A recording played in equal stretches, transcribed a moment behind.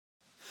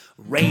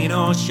Rain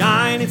or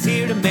shine, it's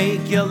here to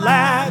make you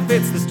laugh.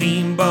 It's the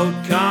Steamboat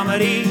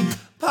Comedy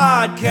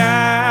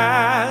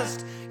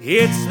Podcast.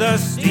 It's the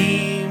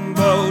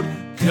Steamboat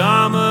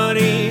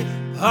Comedy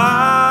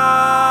Podcast.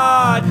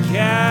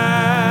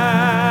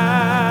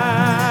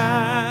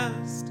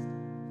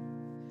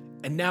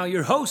 And now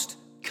your host,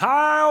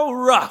 Kyle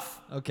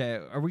Ruff. Okay,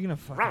 are we gonna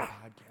fucking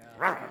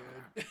podcast?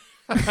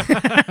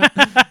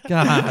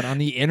 God, on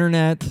the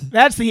internet.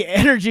 That's the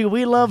energy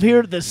we love here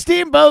at the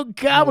Steamboat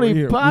Comedy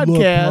Podcast. We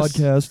love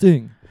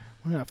podcasting.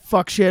 We're gonna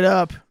fuck shit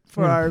up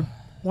for our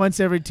once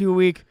every 2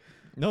 week.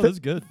 No, that's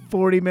good.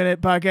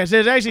 40-minute podcast.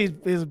 It actually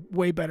is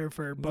way better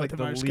for both Like of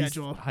the our least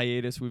schedule.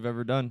 hiatus we've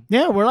ever done.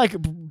 Yeah, we're like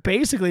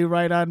basically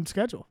right on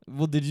schedule.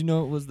 Well, did you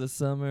know it was the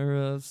summer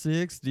of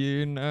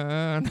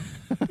 '69?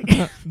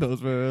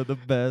 Those were the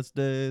best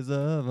days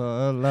of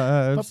our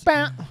lives.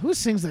 Who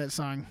sings that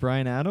song?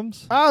 Brian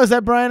Adams? Oh, is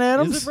that Brian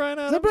Adams? Is it Brian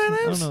Adams? Is that Brian I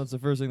Adams? don't know. It's the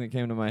first thing that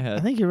came to my I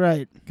head. think you're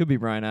right. Could be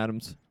Brian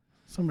Adams.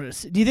 Do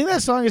you think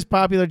that song is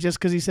popular just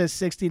because he says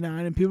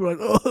 69 and people are like,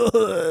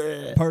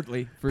 oh?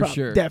 Partly, for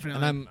sure.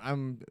 Definitely. And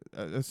I'm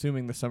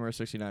assuming the summer of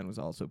 '69 was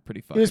also pretty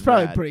fucking It was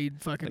probably rad. pretty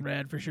fucking Like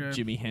rad for sure.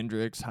 Jimi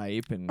Hendrix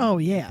hype and Oh,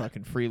 yeah.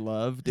 fucking Free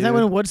Love, dude. Is that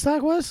when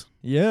Woodstock was?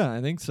 Yeah, I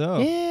think so.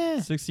 Yeah.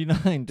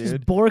 69, Just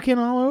dude. borking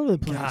all over the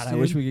place, God, I dude.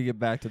 wish we could get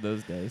back to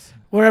those days.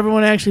 Where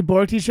everyone actually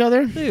borked each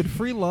other. Dude,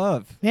 free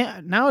love. Yeah,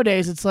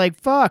 nowadays it's like,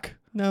 fuck.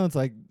 No, it's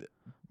like,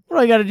 What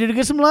do I got to do to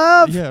get some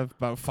love? yeah,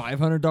 about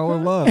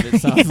 $500 love,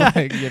 it sounds Yeah.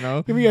 like, you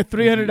know? Give me a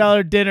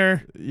 $300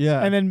 dinner,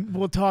 Yeah. and then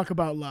we'll talk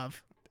about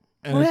love.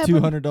 And what a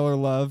happened? $200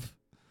 love.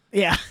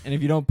 Yeah. And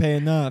if you don't pay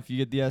enough, you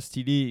get the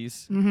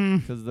STDs. Mm-hmm.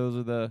 Because those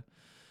are the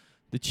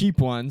cheap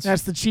ones.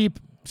 That's the cheap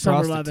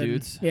summer loving.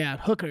 Prostitutes. Yeah,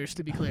 hookers,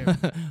 to be clear.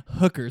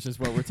 Hookers is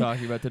what we're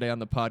talking about today on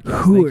the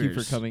podcast. Thank you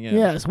for coming in.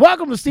 Yes.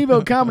 Welcome to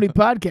Steamboat Comedy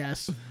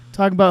Podcast.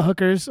 Talking about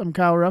hookers. I'm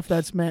Kyle Ruff.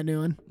 That's Matt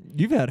Newland.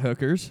 You've had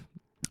hookers.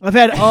 I've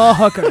had a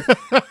hooker.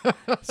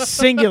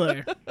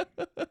 Singular.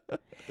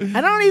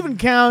 I don't even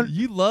count.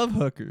 You love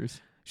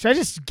hookers. Should I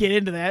just get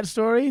into that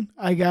story?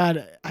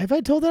 Have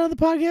I told that on the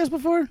podcast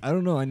before? I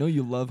don't know. I know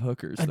you love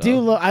hookers. I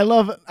do. I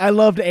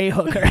loved a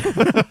hooker,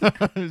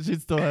 She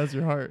still has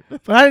your heart.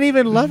 but I didn't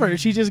even love her.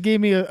 She just gave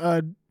me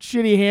a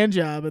shitty hand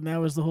job, and that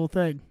was the whole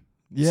thing.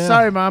 Yeah.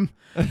 Sorry, Mom.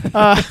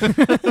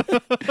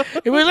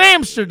 It was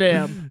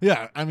Amsterdam.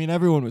 Yeah, I mean,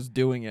 everyone was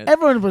doing it.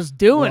 Everyone was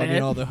doing Well, I mean,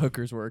 it. all the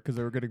hookers were because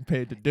they were getting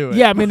paid to do it.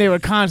 Yeah, I mean, they were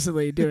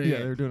constantly doing Yeah,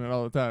 they it. were doing it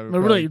all the time. It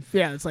But really,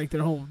 yeah, it's like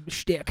their whole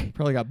shtick.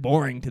 probably got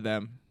boring to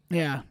them.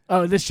 Yeah.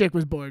 Oh, this chick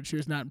was bored. She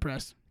was not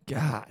impressed.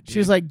 God, She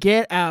was like,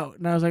 "Get out,"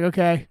 and I was like,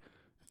 "Okay."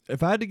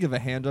 if I had to give a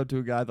hand job to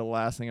a guy, the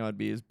last thing I would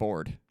be is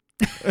bored.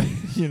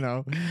 You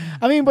know,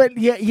 I mean, but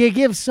you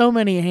give so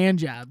many hand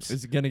jobs.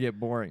 it's gonna get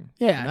boring.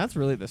 Yeah. and that's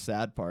really the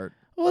sad part.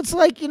 Well, it's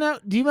like,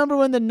 do you remember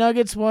when the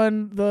Nuggets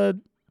won the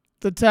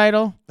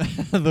title?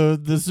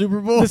 the Super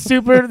Bowl,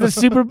 The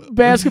super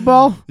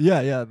basketball?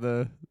 yeah,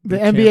 the NBA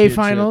championship.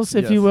 Finals,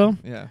 if Yes. you will.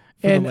 Yeah,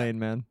 for And- the lane,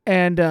 man.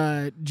 And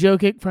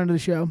Jokic, friend of the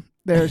show,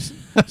 there's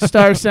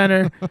Star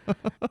Center.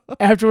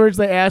 Afterwards,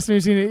 they asked him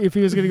if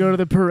he was going to go to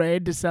the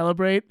parade to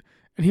celebrate.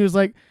 And he was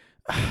like,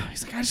 I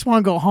just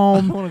want to go I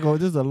home. want to go.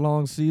 This is a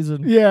long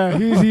season. Yeah,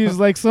 he's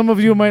like, some of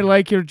you might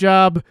like your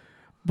job,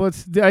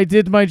 but I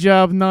did my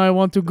job. Now I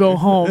want to go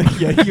home.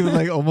 Yeah, he was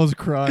like almost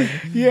crying.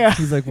 Yeah.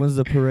 He's like, when's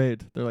the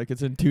parade? They're like,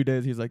 it's in 2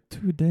 days. He's like,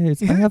 2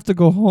 days? I have to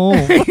go home.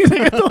 He's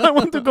like, I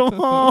want to go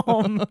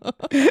home.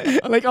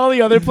 Like all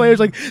the other players,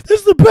 like, this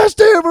is the best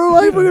day of our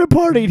life. We're gonna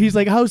party. And he's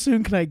like, how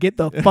soon can I get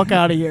the fuck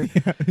out of here?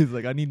 Yeah, he's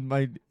like,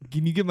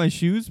 can you get my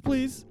shoes,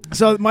 please?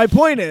 So my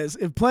point is,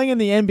 if playing in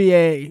the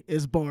NBA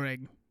is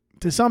boring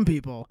to some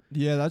people,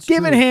 Yeah, that's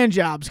giving true. hand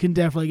jobs can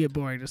definitely get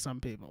boring to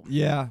some people.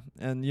 Yeah,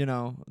 and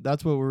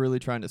that's what we're really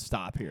trying to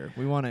stop here.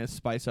 We want to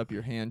spice up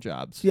your hand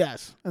jobs.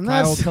 Yes, and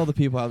Kyle, that's tell the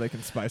people how they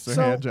can spice their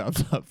So- hand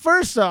jobs up.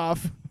 first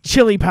off,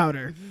 chili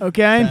powder.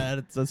 Okay,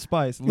 That's a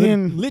spice.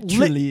 And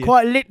Literally.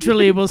 quite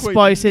literally, will Quite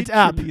spice it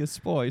up. literally a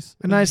spice.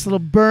 A nice little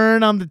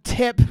burn on the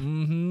tip.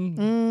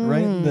 Mm-hmm.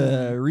 Right in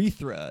the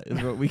urethra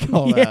is what we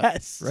call that.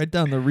 Yes, Right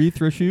down the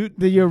urethra chute.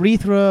 the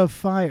urethra of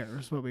fire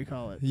is what we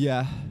call it.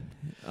 Yeah.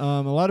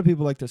 A lot of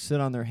people like to sit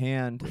on their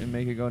hand and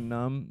make it go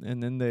numb,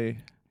 and then they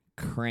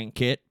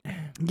crank it.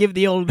 Give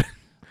the old.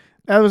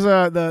 That was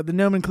the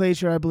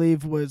nomenclature, I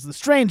believe, was the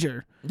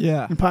stranger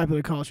Yeah. in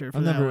popular culture. For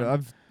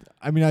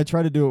I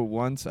tried to do it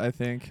once, I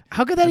think.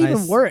 How could that and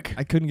even work?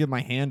 I couldn't get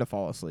my hand to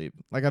fall asleep.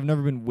 Like, I've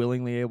never been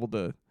willingly able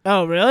to.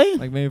 Oh, really?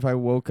 Like, maybe if I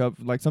woke up,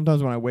 like,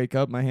 sometimes when I wake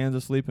up, my hand's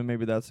asleep, and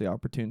maybe that's the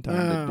opportune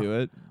time to do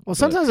it. Well,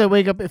 sometimes I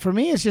wake up. For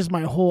me, it's just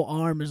my whole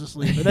arm is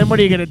asleep. And then what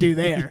are you gonna do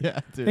there? Yeah,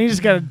 dude. Then you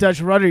just gotta Dutch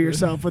rudder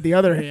yourself with the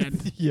other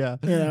hand. Yeah.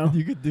 You know.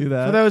 You could do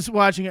that. For those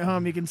watching at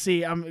home, you can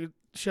see I'm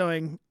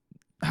showing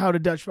how to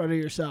Dutch rudder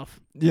yourself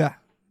Yeah.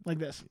 like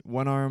this.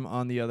 One arm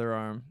on the other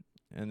arm,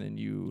 and then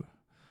you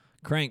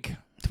crank.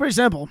 It's pretty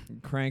simple.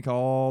 Crank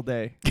all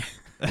day.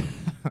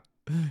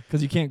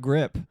 Because you can't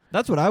grip.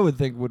 That's what I would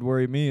think would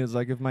worry me is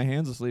like if my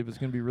hand's asleep, it's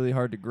going to be really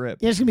hard to grip.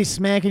 You're just going to be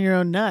smacking your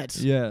own nuts.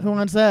 Yeah. Who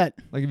wants that?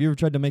 Like, have you ever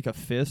tried to make a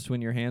fist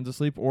when your hand's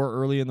asleep or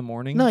early in the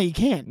morning? No, you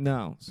can't.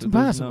 No. It's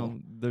impossible.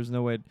 There's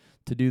no way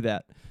to do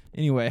that.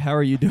 Anyway, how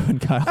are you doing,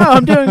 Kyle? Oh,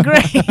 I'm doing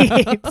great.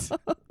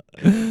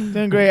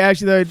 Doing great.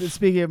 Actually, though,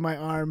 speaking of my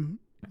arm,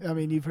 I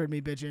mean, you've heard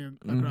me bitching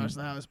across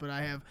the house, but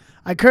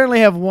I currently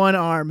have one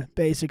arm,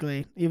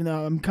 basically, even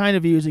though I'm kind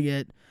of using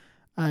it.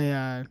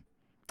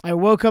 I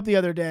woke up the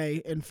other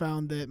day and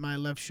found that my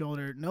left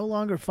shoulder no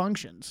longer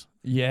functions.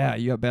 Yeah,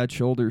 you got bad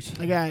shoulders.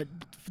 I got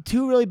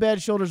 2 really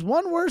bad shoulders,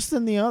 one worse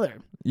than the other.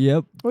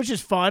 Yep. Which is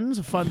fun. It's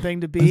a fun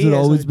thing to be. Has it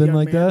always been young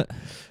like man. that?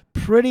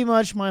 Pretty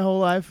much my whole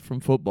life. From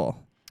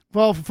football.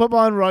 Well, for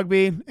football and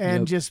rugby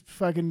and Yep. just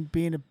fucking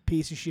being a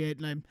piece of shit,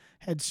 and I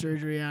had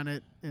surgery on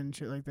it and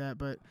shit like that.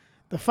 But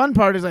the fun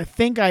part is I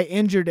think I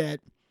injured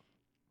it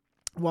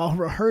while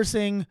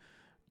rehearsing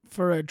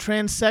for a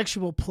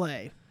transsexual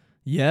play.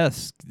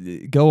 Yes.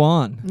 Go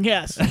on.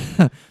 Yes.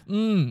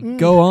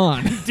 Go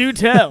on. Do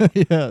tell.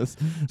 Yes.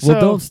 So-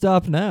 Well, don't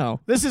stop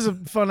now. This is a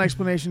fun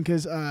explanation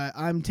because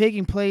I'm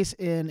taking place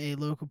in a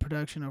local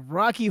production of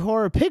Rocky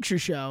Horror Picture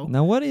Show.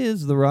 Now, what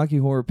is the Rocky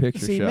Horror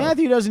Picture See, Show?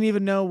 Matthew doesn't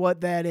even know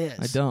what that is.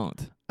 I don't.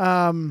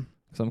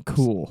 'Cause I'm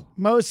cool.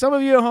 Some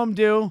of you at home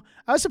do.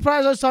 I was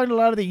surprised. I was talking to a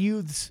lot of the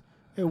youths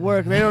at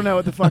work. They don't know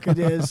what the fuck it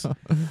is.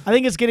 I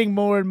think it's getting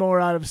more and more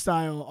out of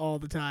style all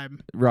the time.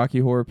 Rocky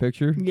Horror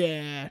Picture?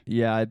 Yeah.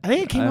 Yeah. I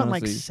think it came out in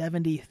like honestly-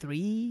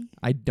 73.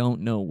 I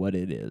don't know what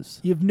it is.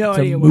 You have no It's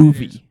idea a what it is.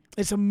 movie.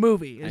 It's a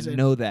movie. I It's a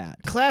know that.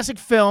 classic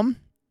film.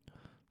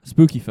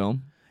 Spooky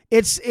film.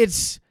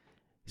 It's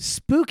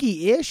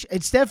spooky-ish.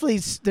 It's definitely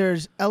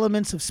there's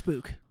elements of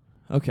spook.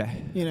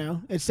 Okay. You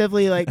know, it's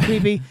definitely like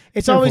creepy.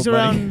 It's Careful, always buddy.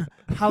 around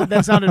how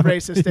that sounded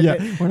racist, didn't Yeah,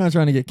 it? we're not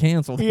trying to get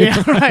canceled.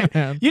 Yeah, right.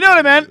 Man. You know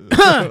what I meant.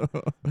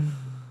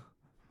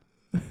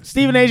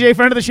 Stephen AJ,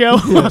 friend of the show.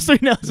 Also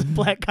knows a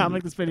black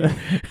comic that's been here.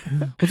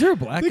 Was there a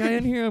black guy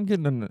in here? I'm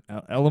getting an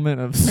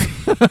element of.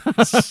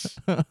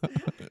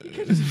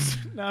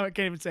 No, I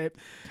can't even say it.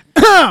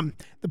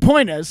 The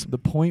point is, The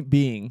point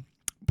being.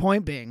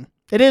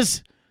 it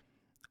is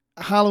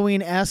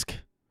Halloween-esque,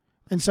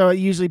 and so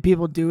usually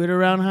people do it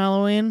around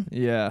Halloween,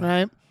 Yeah.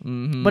 right?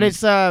 Mm-hmm. But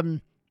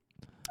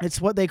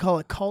it's what they call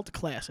a cult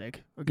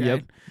classic. Okay.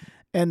 Yep.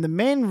 And the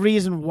main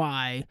reason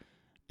why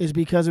is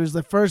because it was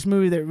the first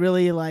movie that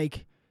really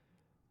like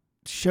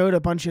showed a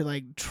bunch of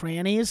like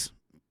trannies.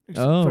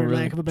 Oh, for really?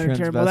 lack of a better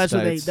term. Well,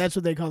 Transvestites. that's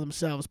what they call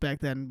themselves back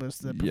then. Was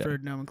the Yeah.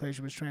 preferred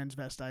nomenclature was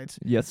transvestites.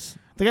 Yes.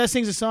 The guy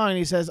sings a song and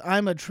he says,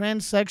 "I'm a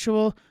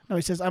transsexual." No,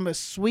 he says, "I'm a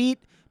sweet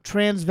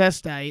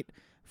transvestite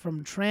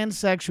from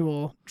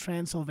transsexual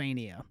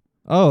Transylvania."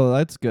 Oh,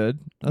 that's good.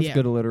 That's Yeah.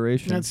 good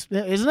alliteration.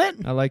 Isn't it?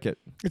 I like it.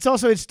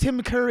 It's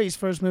Tim Curry's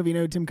first movie. You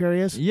know who Tim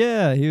Curry is?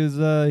 Yeah, he was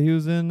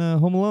in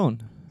Home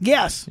Alone.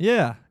 Yes.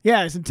 Yeah.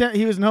 Yeah,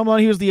 he was in Home Alone.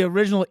 He was the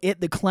original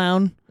It the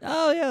Clown.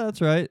 Oh yeah,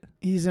 that's right.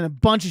 He's in a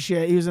bunch of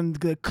shit. He was in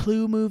the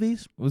Clue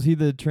movies. Was he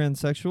the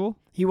transsexual?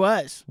 He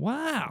was.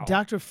 Wow.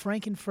 Dr.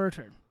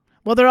 Frankenfurter.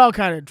 Well, they're all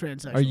kind of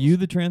transsexuals. Are you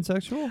the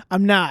transsexual?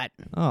 I'm not.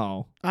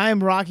 Oh, I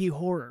am Rocky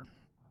Horror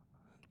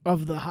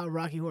of the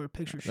Rocky Horror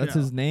Picture Show. that's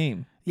his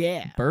name.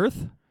 Yeah.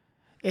 Birth?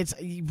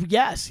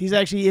 Yes. He's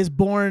actually is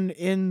born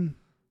in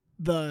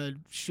the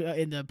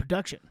in the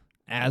production.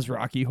 As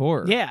Rocky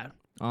Horror. Yeah.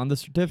 On the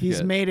certificate.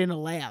 He's made in a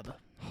lab.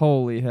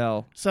 Holy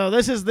hell. So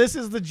this is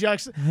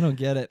the I don't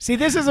get it. See,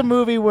 this is a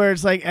movie where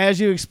it's like, as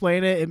you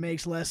explain it, it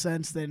makes less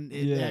sense than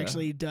it Yeah.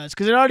 actually does.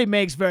 Because it already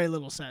makes very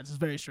little sense. It's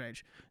very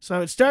strange.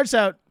 So it starts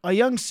out, a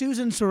young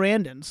Susan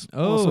Sarandon's.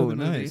 also Oh, in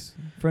the movie. nice.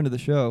 Friend of the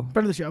show.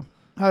 Friend of the show.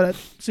 How that?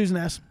 Susan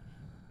S.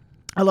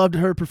 I loved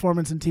her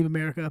performance in Team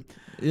America.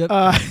 Yep.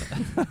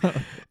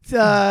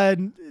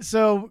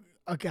 So,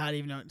 oh God, I don't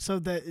even know.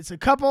 So it's a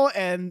couple,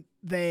 and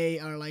they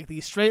are like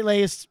these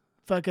straight-laced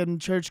fucking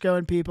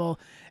church-going people,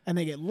 and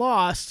they get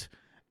lost,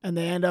 and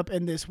they end up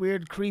in this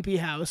weird, creepy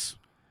house.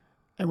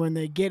 And when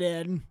they get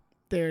in,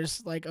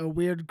 there's like a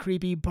weird,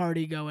 creepy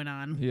party going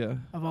on Yeah.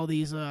 of all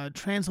these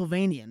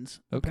Transylvanians,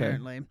 Okay.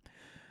 apparently.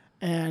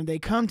 And they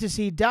come to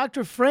see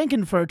Dr.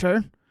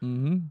 Frankenfurter,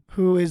 Mm-hmm.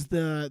 who is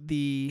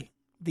the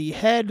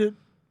head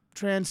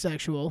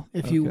transsexual,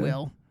 if you Okay.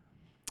 will.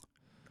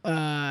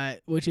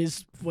 Which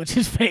is what's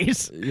his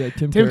face? Yeah,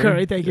 Tim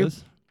Curry, thank you.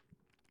 Yes.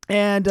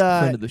 And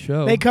Friend of the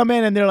show. they come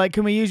in and they're like,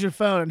 "Can we use your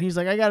phone?" And he's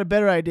like, "I got a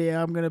better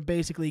idea. I'm gonna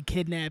basically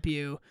kidnap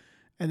you,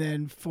 and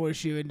then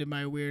force you into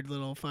my weird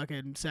little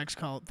fucking sex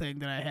cult thing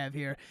that I have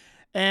here."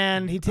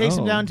 And he takes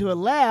them Oh. down to a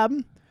lab,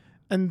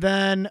 and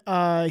then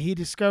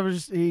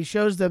he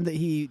shows them that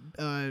he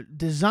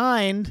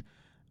designed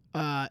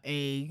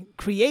a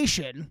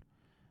creation,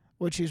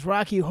 which is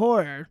Rocky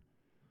Horror,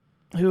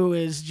 who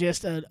is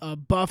just a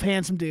buff,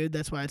 handsome dude.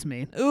 That's why it's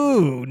me.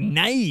 Ooh,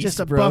 nice, Just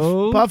a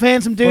bro. buff,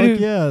 handsome dude. Fuck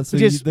who- yeah. So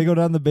just- they go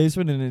down the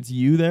basement and it's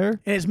you there?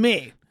 And it's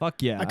me.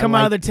 Fuck yeah. I come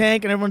out of the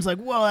tank and everyone's like,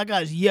 "Whoa, that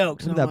guy's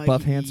yoked." Look And at I'm that like,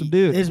 buff, handsome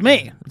dude. It's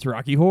me. It's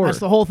Rocky Horror. That's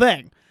the whole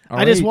thing. All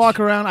I just right. walk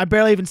around. I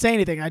barely even say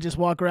anything. I just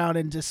walk around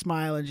and just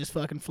smile and just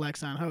fucking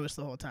flex on host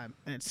the whole time,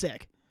 and it's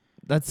sick.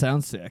 That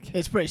sounds sick.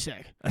 It's pretty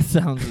sick. That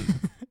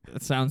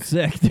sounds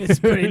sick. Dude. It's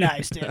pretty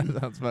nice, dude. That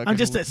sounds fucking I'm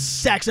just a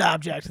sex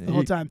object the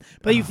whole time.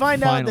 But you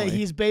find out that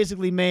he's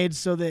basically made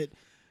so that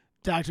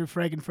Dr.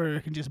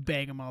 Frankenfurter can just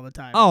bang him all the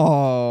time.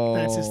 Oh,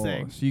 that's his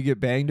thing. So you get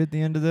banged at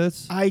the end of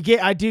this? I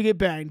do get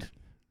banged.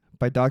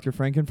 By Dr.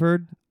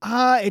 Frankenfurter?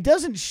 It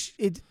doesn't.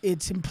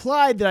 It's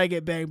implied that I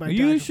get banged by.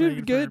 You Dr.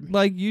 should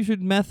Frankenfurter. you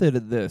should method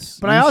at this.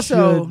 But I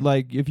also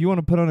if you want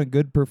to put on a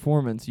good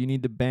performance, you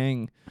need to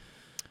bang.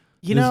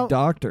 This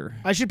doctor.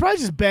 I should probably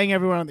just bang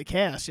everyone on the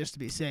cast just to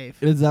be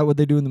safe. Is that what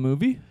they do in the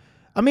movie?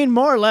 I mean,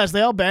 more or less,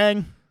 they all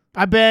bang.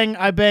 I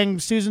bang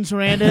Susan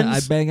Sarandon. I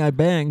bang. I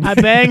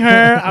bang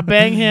her. I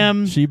bang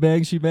him. She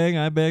bang.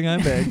 I bang.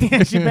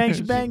 Yeah, she bangs.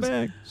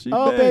 She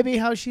Oh, bang. baby,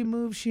 how she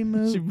moves. She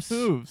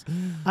moves.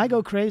 I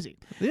go crazy.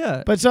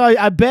 Yeah. But so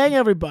I bang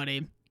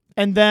everybody,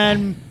 and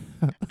then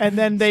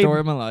they Story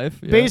of my life.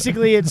 Yeah.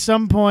 basically at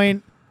some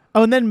point.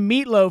 Oh, and then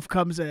Meatloaf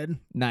comes in.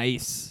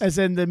 Nice. As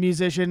in the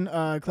musician,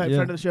 friend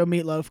of the show,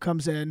 Meatloaf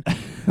comes in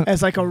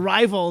as like a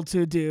rival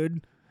to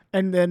dude,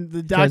 and then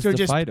the doctor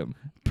just fight him.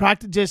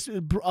 just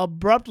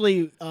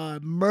abruptly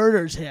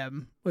murders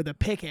him with a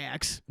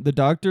pickaxe. The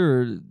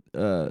doctor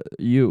or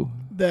you?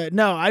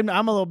 No, I'm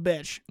a little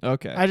bitch.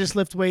 Okay. I just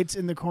lift weights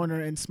in the corner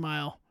and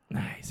smile.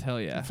 Nice. Hell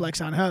yeah.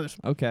 Flex on hoes.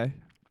 Okay.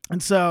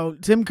 And so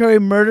Tim Curry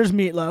murders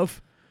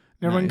Meatloaf.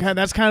 Everyone Nice.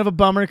 that's kind of a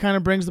bummer. Kind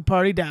of brings the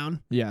party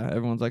down. Yeah.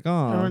 Everyone's like,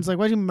 oh. Everyone's like,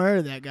 why'd you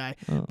murder that guy?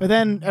 Oh. But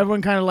then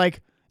everyone kind of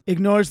like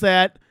ignores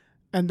that.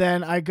 And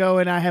then I go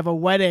and I have a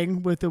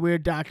wedding with the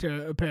weird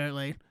doctor,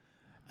 apparently.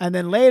 And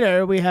then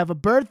later we have a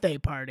birthday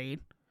party.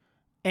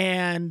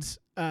 And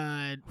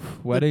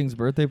weddings,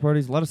 birthday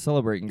parties, a lot of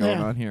celebrating going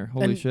on here.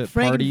 Holy and shit.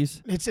 Frank,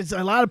 Parties. It's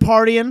a lot of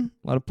partying.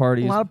 A lot of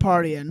parties. A lot of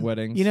partying.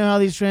 Weddings. You know how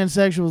these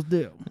transsexuals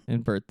do.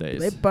 And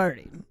birthdays. They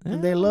party.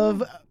 And they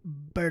love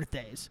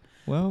birthdays.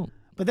 Well.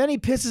 But then he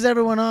pisses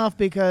everyone off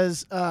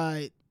because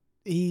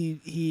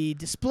he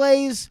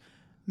displays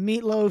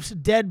Meatloaf's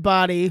dead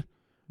body.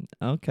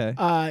 Okay.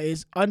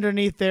 Is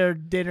underneath their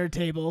dinner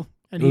table,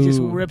 and he just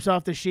rips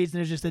off the sheets, and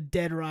there's just a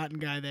dead, rotten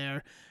guy there.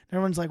 And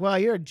everyone's like, "Wow,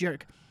 you're a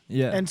jerk."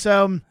 Yeah. And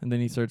so, and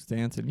then he starts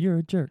dancing. You're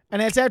a jerk. And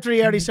it's after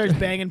he already starts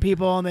banging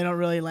people, and they don't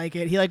really like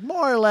it. He like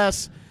more or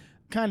less,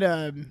 kind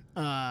of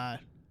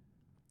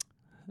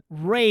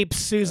rapes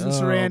Susan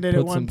Sarandon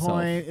at one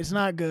point. It's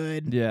not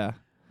good. Yeah.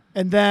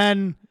 And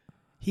then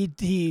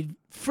he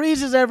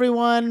freezes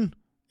everyone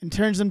and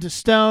turns them to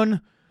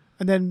stone,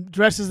 and then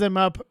dresses them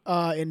up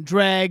in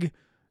drag,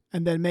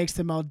 and then makes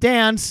them all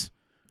dance.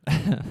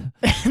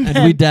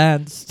 and we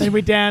danced.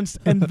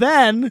 And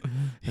then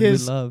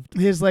his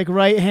like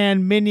right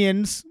hand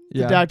minions,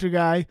 the doctor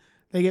guy,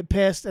 they get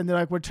pissed and they're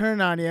like, "We're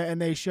turning on you,"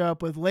 and they show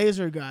up with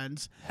laser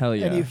guns. Hell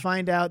yeah! And you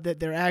find out that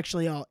they're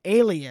actually all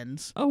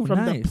aliens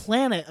from the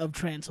planet of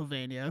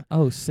Transylvania.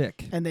 Oh,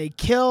 sick! And they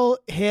kill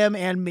him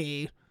and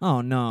me.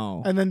 Oh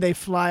no! And then they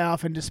fly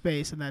off into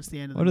space, and that's the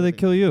end of the movie. Why do they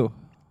kill you?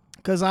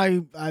 Because I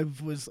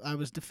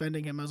was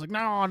defending him. I was like,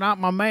 no, not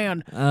my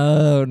man.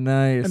 Oh,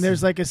 nice. And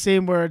there's like a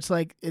scene where it's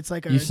like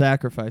you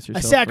sacrifice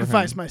yourself. I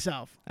sacrifice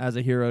myself as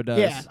a hero does.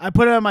 Yeah, I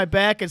put it on my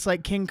back. It's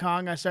like King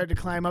Kong. I start to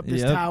climb up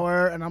this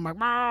tower, and I'm like,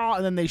 "Meow,"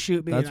 and then they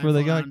shoot me. That's where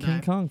they got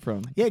King Kong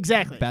from. Yeah,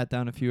 exactly. Bat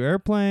down a few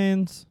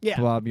airplanes. Yeah.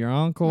 Blob your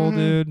uncle,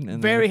 dude.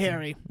 And very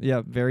hairy.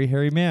 Yeah, very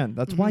hairy man.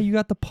 That's why you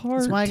got the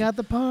part. That's why I got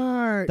the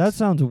part. That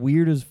sounds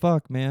weird as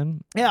fuck,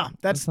 man. Yeah,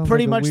 that's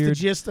pretty much the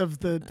gist of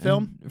the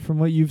film. And from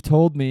what you've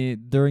told me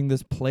during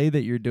this play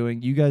that you're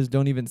doing, you guys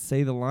don't even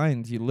say the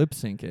lines, you lip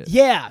sync it.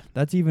 Yeah.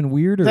 That's even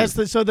weirder.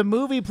 So the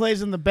movie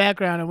plays in the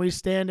background and we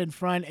stand in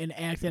front and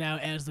act it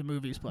out as the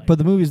movie's playing. But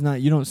the movie's not,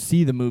 you don't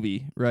see the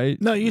movie,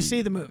 right? No, you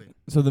see the movie.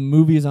 So the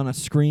movie is on a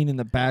screen in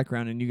the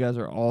background and you guys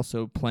are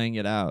also playing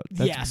it out.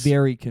 That's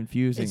very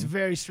confusing. It's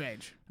very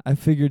strange. I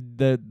figured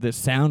that the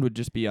sound would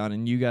just be on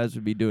and you guys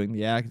would be doing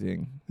the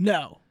acting.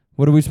 No.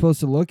 What are we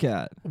supposed to look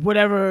at?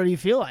 Whatever you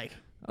feel like.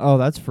 Oh,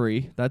 that's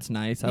free. That's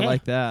nice. I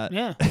like that.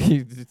 Yeah.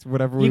 It's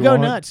whatever we want. You go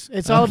want. nuts.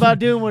 It's all about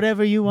doing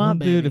whatever you want,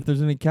 baby. Dude, if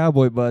there's any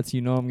cowboy butts, you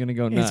know I'm going to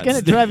go nuts. It's going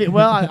to drive you.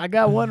 Well, I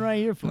got one right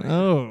here for you.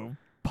 Oh,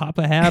 pop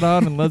a hat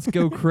on and let's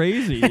go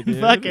crazy, dude.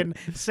 Fucking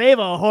save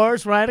a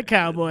horse, ride a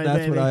cowboy, That's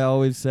baby. what I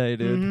always say,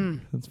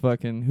 dude. That's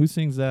fucking... Who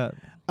sings that?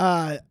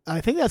 I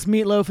think that's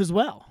Meatloaf as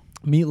well.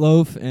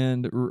 Meatloaf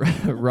and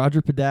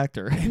Roger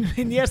Pedactor.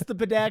 and yes, the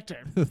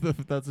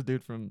Pedactor. That's a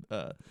dude from...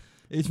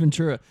 Ace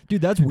Ventura.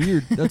 Dude, that's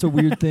weird. That's a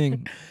weird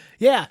thing.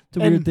 Yeah. It's a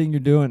weird thing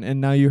you're doing,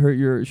 and now you hurt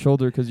your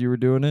shoulder because you were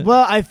doing it?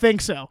 Well, I think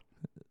so.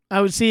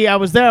 I was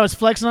there. I was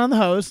flexing on the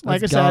hose,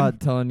 like that's I said.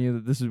 God telling you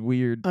that this is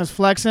weird. I was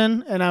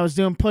flexing, and I was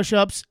doing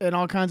push-ups and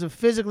all kinds of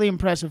physically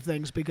impressive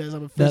things because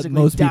I'm a physically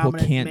that most people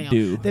dominant can't male.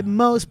 do. That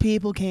most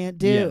people can't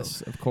do.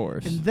 Yes, of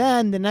course. And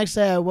then the next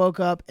day I woke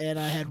up and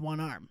I had one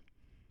arm.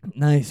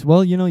 Nice.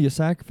 Well, you know, you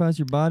sacrifice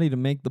your body to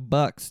make the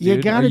bucks, dude.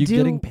 You gotta Are you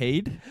getting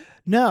paid?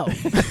 No.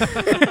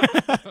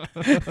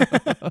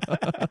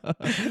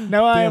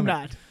 No, I am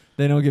not.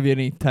 They don't give you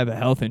any type of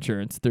health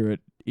insurance through it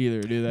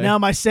either, do they? No,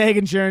 my SAG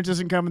insurance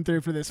isn't coming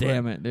through for this one.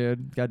 Damn it,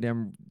 dude.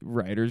 Goddamn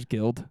Writers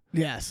Guild.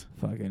 Yes.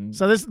 Fucking.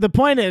 So the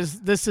point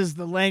is, this is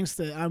the lengths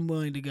that I'm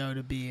willing to go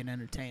to be an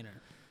entertainer.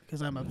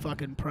 Because I'm a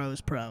fucking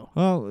pro's pro.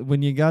 Well,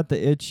 when you got the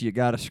itch, you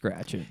gotta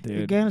scratch it, dude.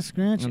 You gotta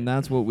scratch it. And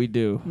that's what we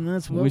do. And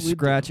that's what we do.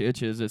 scratch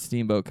itches at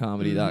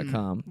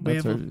steamboatcomedy.com.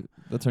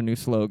 That's our new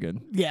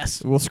slogan.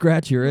 Yes. We'll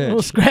scratch your itch.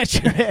 We'll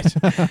scratch your itch.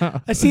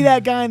 I see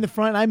that guy in the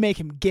front. I make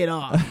him get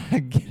off.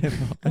 Get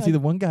him off. I see the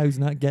one guy who's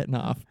not getting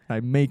off. I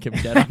make him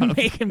get off.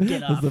 Make him get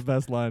That's off. the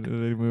best line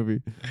in any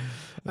movie.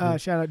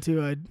 Shout out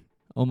to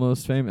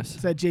Almost Famous.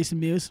 is that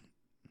Jason Mewes?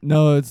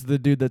 No, it's the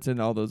dude that's in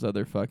all those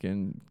other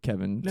fucking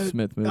Kevin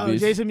Smith movies. Oh,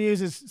 Jason Mewes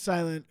is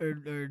silent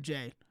or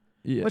Jay.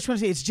 Yeah. Which one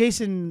is he? It's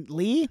Jason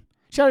Lee.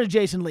 Shout out to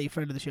Jason Lee,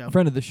 friend of the show.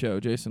 Friend of the show,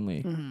 Jason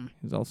Lee. Mm-hmm.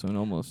 He's also in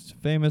Almost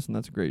Famous, and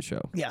that's a great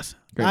show. Yes.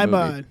 Great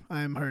movie.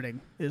 I'm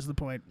hurting, is the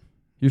point.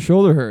 Your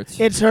shoulder hurts.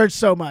 It's hurt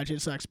so much,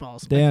 it sucks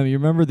balls. Damn, you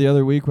remember the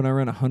other week when I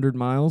ran 100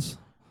 miles?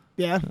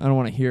 Yeah. I don't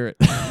want to hear it.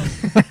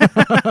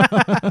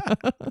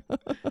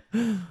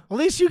 At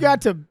least you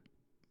got to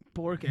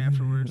bork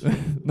afterwards.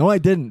 No, I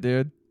didn't,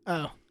 dude.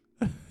 Oh.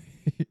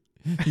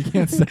 You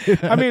can't say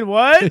that. I mean,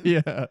 what?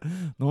 Yeah.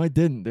 No, I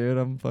didn't, dude.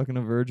 I'm fucking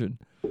a virgin.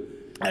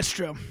 That's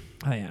true.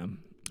 I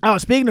am. Oh,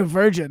 speaking of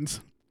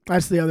virgins,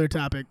 that's the other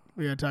topic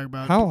we gotta talk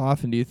about. How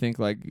often do you think,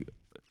 like,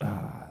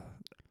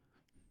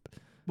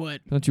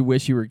 What? don't you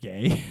wish you were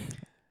gay?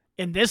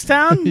 In this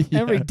town?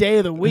 Yeah. Every day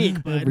of the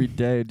week, bud. Every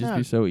day. It'd just Oh,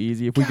 be so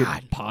easy. If we could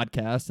God.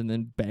 podcast and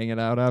then bang it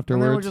out And then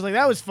we're afterwards. just like,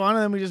 that was fun,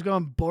 and then we just go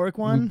and bork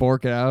We one.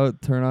 bork it out,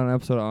 turn on an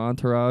episode of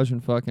Entourage,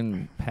 and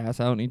fucking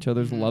pass out in each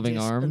other's loving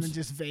And arms. then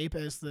just vape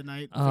as the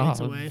night Oh, fades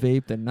away.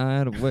 vape the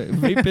night away.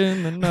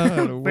 Vaping the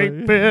night away.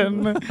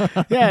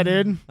 Vaping. Yeah,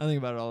 dude. I think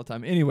about it all the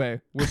time. Anyway,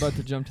 we're about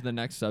to jump to the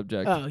next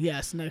subject. Oh,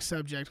 yes, next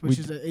subject, which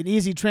is an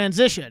easy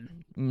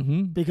transition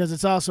Mm-hmm. because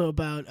it's also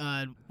about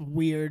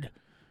weird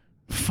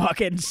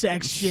fucking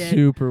sex shit.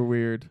 Super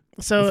weird.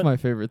 So That's my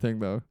favorite thing,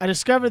 though. I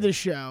discovered this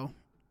show.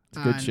 It's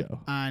a good show.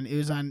 It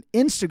was on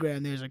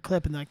Instagram. There's a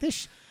clip, and they're like,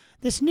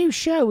 this new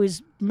show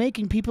is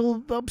making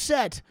people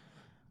upset.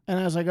 And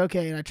I was like,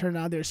 okay. And I turned it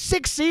on. There's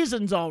 6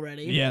 seasons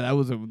already. Yeah, that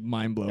was a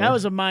mind blower. That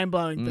was a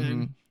mind-blowing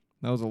thing.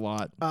 That was a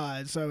lot.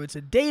 So it's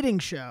a dating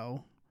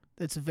show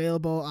that's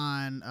available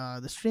on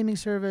the streaming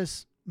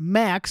service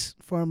Max,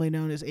 formerly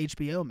known as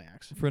HBO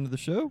Max. Friend of the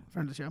show?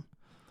 Friend of the show.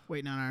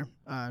 Waiting on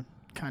our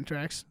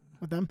contracts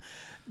with them.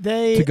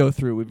 They To go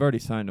through. We've already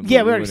signed them. Yeah,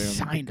 but we already wouldn't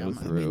signed go them.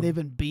 I through. mean, they've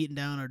been beating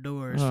down our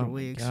doors Oh for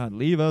weeks. my God,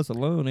 leave us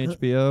alone,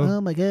 HBO.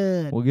 Oh my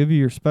God. We'll give you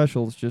your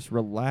specials. Just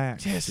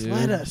relax. Just dude.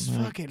 let us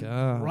My fucking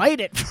God.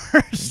 write it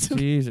first.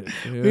 Jesus,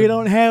 dude. We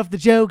don't have the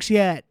jokes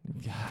yet.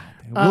 God,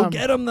 we'll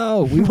get them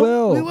though. We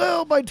will. We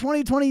will by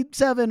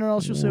 2027, or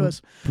else you'll sue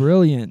us.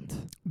 Brilliant.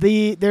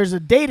 There's a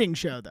dating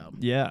show though.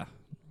 Yeah.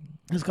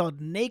 It's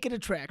called Naked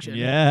Attraction.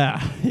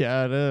 Yeah.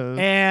 Yeah, it is.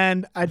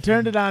 And I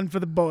turned it on for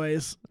the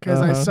boys because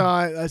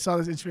Uh-huh. I saw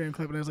this Instagram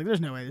clip and I was like, "There's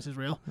no way this is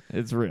real."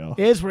 It's real.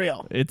 It's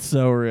real. It's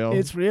so real.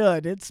 It's real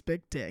and it's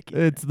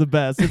spectacular. It's the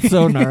best. It's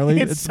so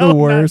gnarly. It's it's so the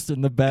worst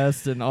and the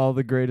best and all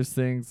the greatest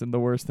things and the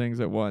worst things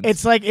at once.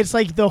 It's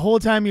like the whole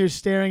time you're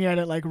staring at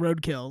it like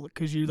roadkill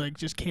because you like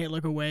just can't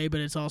look away,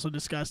 but it's also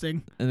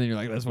disgusting. and then you're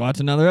like, let's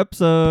watch another And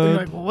episode. you're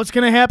like, well, what's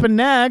gonna happen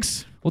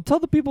next? Well, tell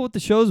the people what the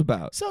show's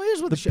about. So here's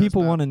what The the show's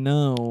people about. want to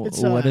know It's,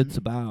 what it's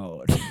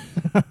about.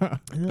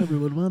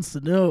 Everyone wants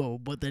to know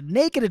what the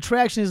Naked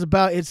Attraction is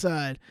about. It's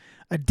a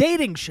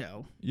dating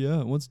show.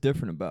 Yeah, what's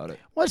different about it?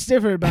 What's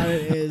different about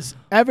it is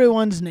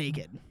everyone's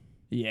naked.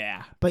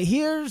 Yeah. But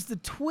here's the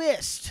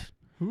twist: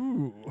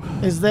 Ooh.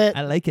 is that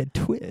I like a a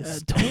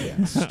twist.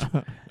 twist?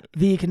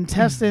 The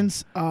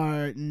contestants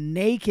are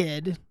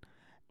naked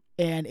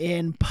and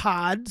in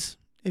pods,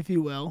 if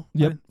you will,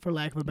 Yep. for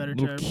lack of a better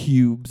Little term,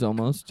 cubes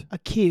almost. a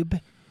cube.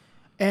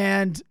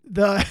 And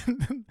the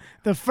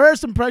the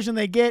first impression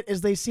they get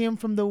is they see him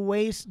from the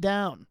waist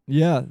down.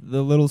 Yeah,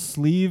 the little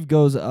sleeve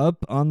goes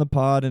up on the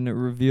pod and it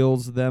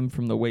reveals them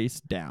from the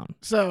waist down.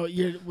 So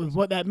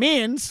what that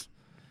means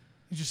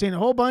is you're seeing a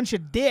whole bunch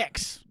of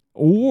dicks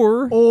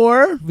Or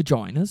or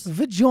vaginas.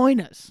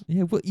 vaginas.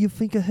 Yeah, what you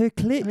think of her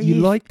clit? Are You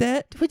you- like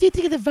that? What do you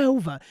think of the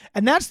vulva?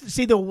 And that's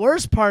the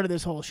worst part of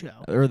this whole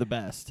show, Or the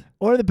best?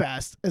 or the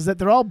best, is that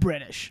they're all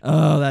British.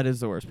 Oh, that is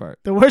the worst part.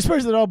 The worst part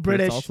is they're all But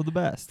British. It's also the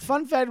best.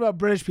 Fun fact about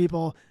British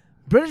people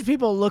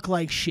look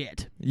like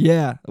shit.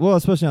 Yeah, well,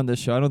 especially on this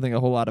show. I don't think a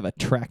whole lot of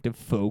attractive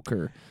folk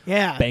are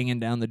Yeah. banging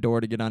down the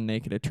door to get on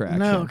Naked Attraction.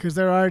 No, because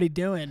they're already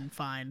doing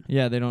fine.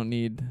 Yeah, they don't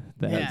need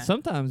that. Yeah.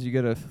 Sometimes you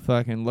get a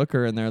fucking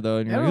looker in there, though,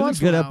 and you're Every like, once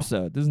this is a in good a while.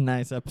 episode. This is a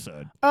nice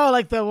episode. Oh,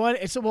 like the one.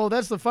 Well,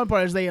 that's the fun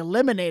part is they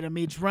eliminate them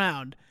each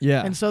round.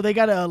 Yeah. And so they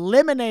got to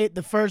eliminate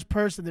the first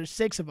person. There's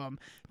 6 of them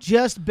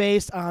just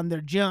based on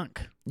their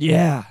junk.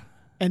 Yeah.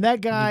 And that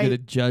You guy, get to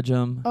judge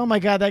them. oh my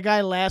God, that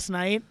guy last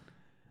night,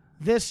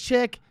 this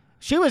chick,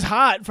 she was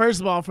hot, first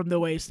of all, from the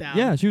waist down.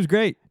 Yeah, she was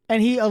great.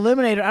 And he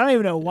eliminated her. I don't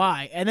even know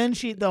why. And then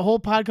the whole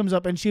pod comes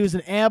up and she was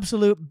an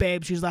absolute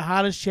babe. She's the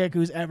hottest chick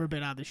who's ever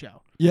been on the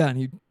show. Yeah, and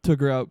he took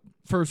her out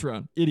first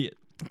round. Idiot.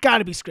 Got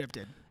to be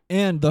scripted.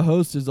 And the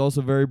host is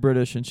also very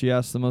British, and she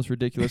asks the most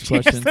ridiculous She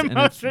asks questions, the and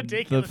most it's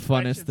ridiculous the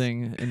funnest questions.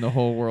 thing in the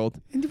whole world.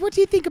 And what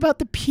do you think about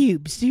the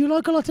pubes? Do you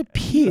like a lot of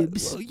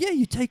pubes? Well, yeah,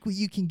 you take what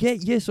you can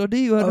get. Yes, I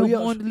do. I Oh, don't yes.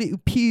 want little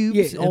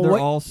pubes. Yeah, and oh, they're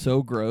what? all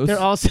so gross. They're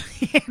also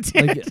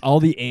like all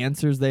the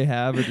answers they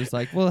have are just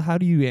like, well, how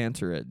do you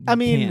answer it? I You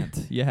mean-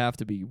 can't. You have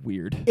to be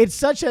weird. It's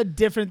such a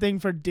different thing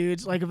for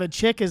dudes. Like if a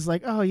chick is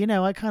like, oh,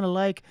 I kind of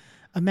like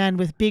a man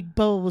with big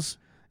balls.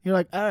 You're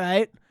like, all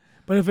right.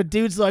 But if a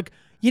dude's like,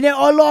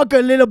 I like a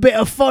little bit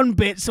of fun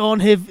bits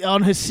on his Yeah,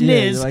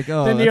 sniz, you're like,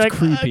 oh, then that's you're like,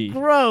 creepy.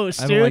 Gross,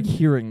 I dude. don't like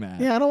hearing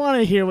that. Yeah, I don't want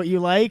to hear what you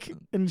like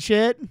and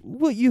shit.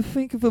 What you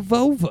think of a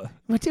vulva?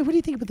 What do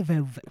you think about the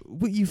velvet?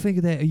 What you think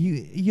of that? Are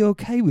you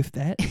okay with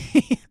that?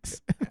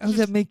 How does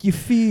that make you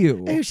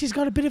feel? Oh, she's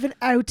got a bit of an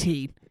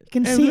outie. You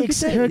can Oh, see look at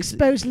that. her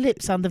exposed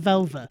lips on the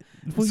vulva.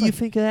 What it's you like-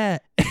 think of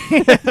that?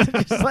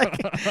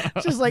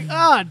 just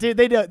like,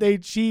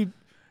 dude, she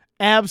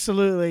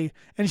absolutely,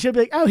 and she'll be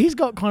like, oh, he's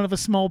got kind of a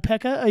small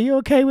pecker. Are you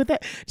okay with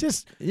that?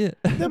 Just Yeah.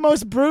 the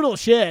most brutal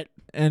shit.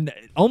 And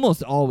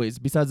almost always,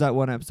 besides that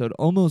one episode,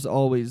 almost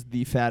always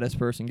the fattest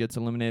person gets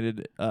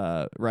eliminated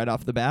right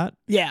off the bat,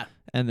 Yeah.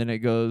 and then it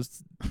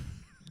goes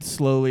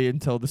slowly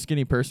until the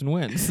skinny person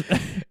wins.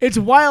 It's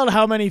wild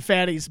how many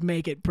fatties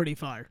make it pretty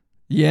far.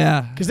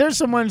 Yeah. Because there's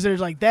some ones that are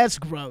like, that's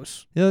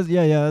gross. Yeah,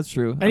 that's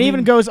true. And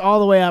even goes all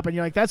the way up, and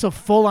you're like, that's a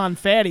full-on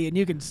fatty, and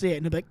you can see it.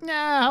 And you're like,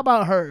 nah, how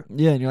about her?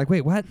 Yeah, and you're like,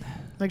 wait, what?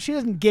 Like, she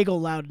doesn't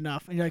giggle loud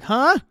enough. And you're like,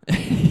 huh?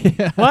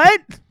 Yeah.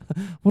 What?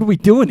 What are we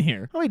doing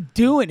here? What are we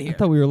doing I here?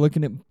 thought we were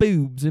looking at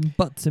boobs and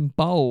butts and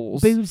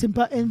balls. Boobs and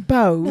butt and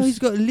bows. No, he's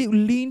got a little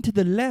lean to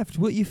the left.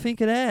 What you think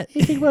of that?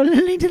 You think, well,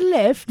 lean to the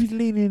left? He's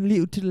leaning a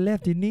little to the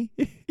left, isn't he?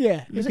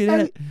 Yeah. Look It's at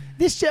like, that. oh,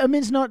 this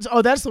gentleman's not...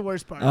 Oh, that's the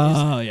worst part.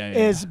 Oh, yeah.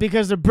 Is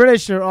because the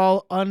British are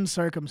all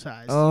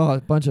uncircumcised. Oh,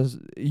 a bunch of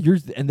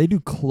and they do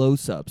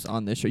close-ups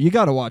on this show. You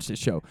got to watch this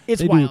show.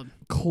 It's they wild. do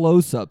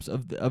close-ups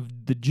of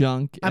the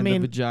junk and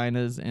mean- the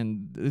vaginas,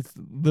 and it's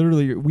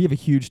literally, we have a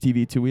huge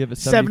TV too. We have a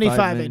 75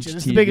 75-inch inches. TV.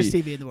 It's the biggest TV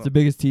in the It's the world.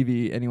 biggest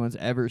TV anyone's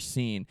ever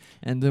seen.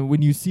 And then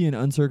when you see an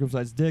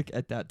uncircumcised dick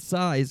at that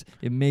size,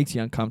 it makes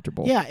you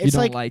uncomfortable. Yeah, you it's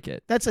don't like- like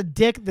it. That's a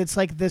dick that's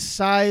like the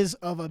size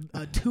of a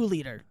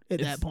 2-liter at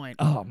It's- that point.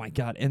 Oh my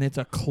god! And it's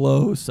a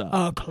close-up.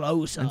 Oh,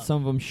 close And up. some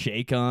of them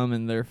shake them,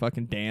 and they're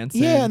fucking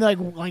dancing. Yeah, and they're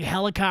like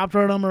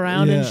helicoptering them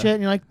around and Yeah. shit.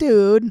 And you're like,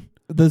 dude.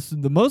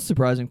 The most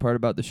surprising part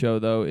about the show,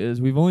 though,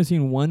 is we've only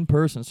seen one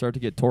person start to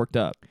get torqued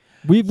up.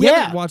 We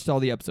Yeah. haven't watched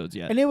all the episodes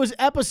yet. And it was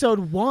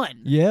episode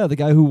 1. Yeah, the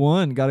guy who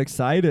won got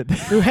excited.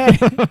 Who had,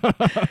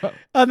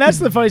 and that's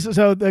the funny.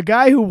 So the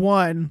guy who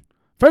won,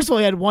 first of all,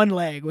 he had one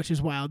leg, which is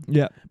wild.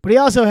 Yeah, But he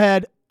also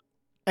had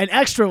an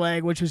extra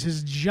leg, which was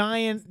his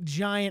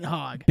giant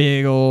hog.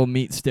 big old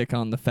meat stick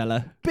on the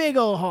fella. Big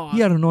old hog. He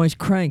had a nice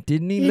crank,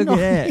 didn't he? You Look know-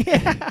 at that.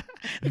 Yeah.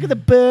 Look at the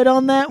bird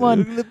on that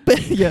one.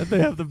 Yeah, they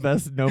have the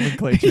best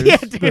nomenclatures. Yeah,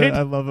 dude.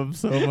 I love them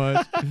so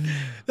much.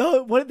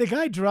 Oh, what the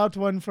guy dropped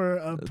one for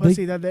a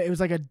pussy that it was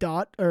like a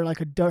dot or like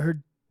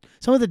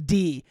some with a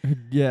D.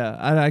 Yeah,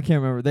 I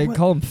can't remember. They What?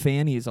 call them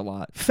fannies a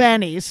lot.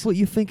 Fannies. What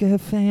you think of her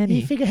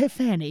fanny? You figure her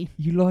fanny.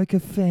 You like a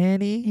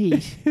fanny?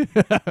 Yes.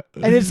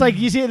 And it's like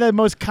you see the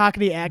most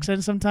cockney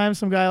accent sometimes.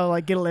 Some guy will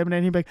like get eliminated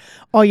and he'll be like,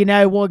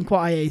 oh, wasn't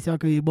quite easy. I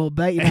could well,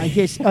 but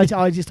yes,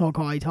 I just not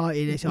quite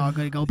tight, so I'm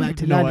gonna go back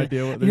to No London.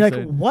 idea what And they're you're like,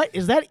 saying. what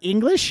is that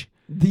English?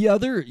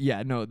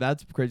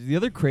 That's crazy. The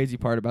other crazy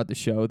part about the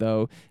show,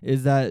 though,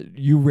 is that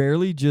you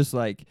rarely just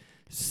like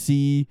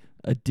see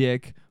a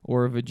dick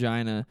or a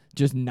vagina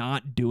just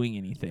not doing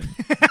anything.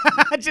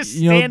 Just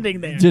You know,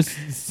 standing there. Just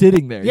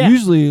sitting there. Yeah.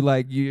 Usually,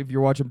 like, if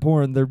you're watching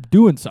porn, they're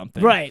doing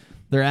something. right.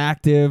 They're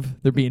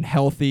active. They're being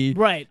healthy.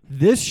 Right.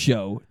 This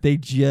show, they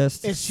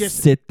just It's just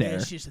sit there.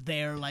 It's just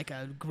there like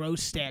a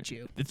gross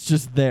statue. It's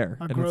just there.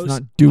 A And gross, it's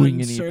not doing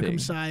anything.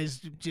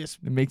 uncircumcised, just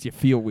It makes you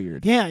feel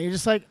weird. yeah. You're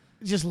just like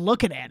just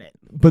looking at it.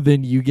 But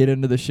then you get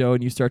into the show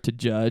and you start to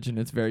judge, and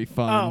it's very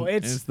fun. Oh, and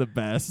it's- it's the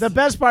best. The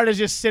best part is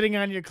just sitting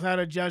on your cloud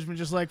of judgment,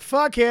 just like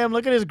fuck him.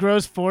 Look at his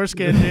gross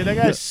foreskin, dude. That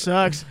guy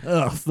sucks.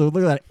 Ugh, so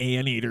look at that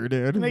anteater,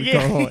 dude. Like, We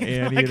call them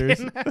anteaters.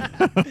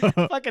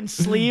 fucking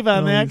sleeve on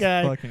All that these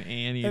guy. Fucking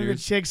And the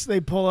anteaters. chicks, they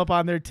pull up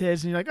on their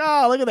tits, and you're like,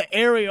 oh, look at the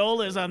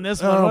areolas on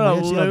this one. Oh, What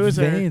man, a she got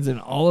loser. veins in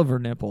all of her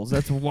nipples.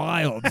 That's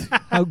wild.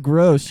 How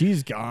gross.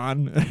 She's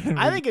gone.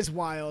 I think it's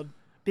wild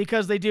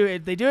because they do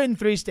it in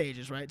 3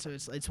 stages, right? So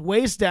it's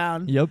waist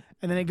down, Yep.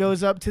 and then it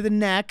goes up to the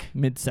neck,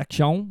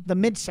 Midsection. the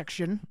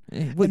midsection. What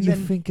And do you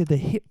then- think of the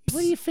hips?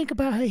 What do you think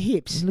about her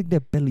hips? Look at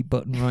that belly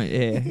button right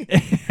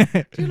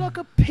there. Do you like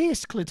a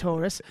pierced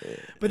clitoris?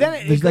 But then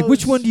it He's like,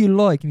 which goes- one do you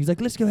like? And he's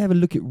like, let's go have a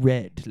look at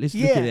red. Let's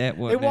look Yeah, at that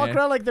one. they walk there.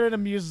 around like they're in a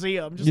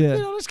museum. Just Yeah.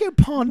 let's go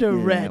ponder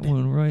Yeah, red. That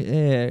one right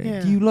there.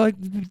 Yeah. Do you like?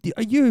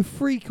 Are you a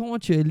freak?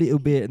 Aren't you a little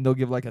bit? And they'll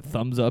give like a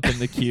thumbs up in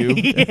the cube.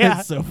 Yeah.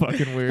 It's so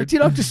fucking weird. Do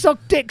you like to suck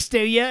dicks, do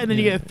you? And then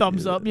you Yeah. get a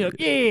thumbs up, and you're like,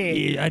 yeah.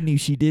 Yeah, I knew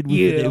she did with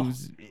Yeah.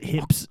 those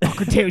hips. I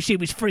could tell she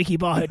was freaky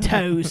by her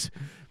toes.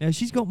 Now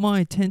she's got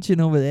my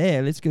attention over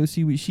there. Let's go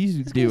see what she's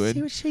Let's go doing.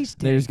 see what she's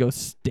They doing. just go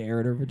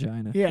stare at her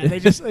vagina. Yeah, they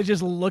just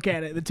look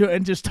at it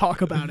and just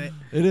talk about it.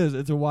 It is.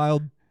 It's a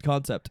wild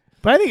concept.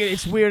 But I think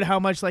it's weird how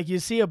much like you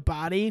see a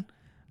body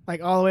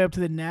like all the way up to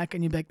the neck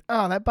and you'd be like,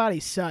 oh, that body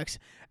sucks.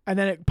 And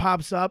then it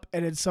pops up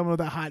and it's someone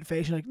with a hot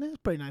face. You're like, that's a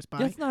pretty nice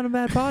body. Yeah, it's not a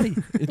bad body.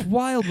 It's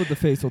wild what the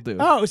face will do.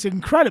 Oh, it's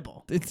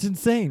incredible. It's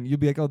insane. You'll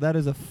be like, oh, that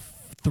is a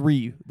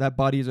 3. That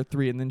body is a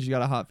 3. And then she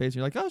got a hot face. And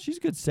you're like, oh, she's a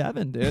good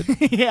 7, dude.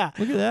 Yeah.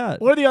 Look at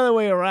that. Or the other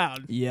way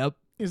around. Yep.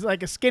 It's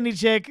like a skinny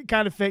chick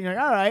kind of fit. And you're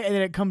like, all right. And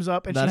then it comes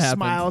up and That she happens.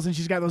 smiles and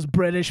she's got those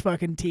British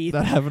fucking teeth.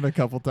 That happened a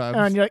couple times.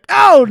 And you're like,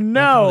 oh, Like,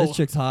 no. oh, this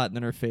chick's hot. And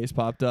then her face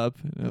popped up.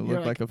 And it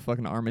looked like a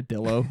fucking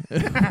armadillo. We're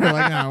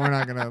like, no, we're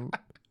not going to.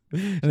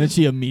 And then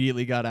she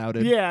immediately got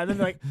outed. Yeah, and then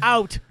they're like,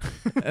 out.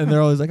 And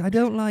they're always like, I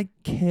don't like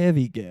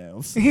curvy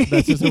girls.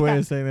 That's just a way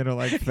of saying they don't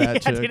like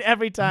fat chicks. Dude,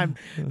 every time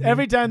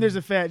there's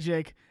a fat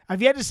chick, I've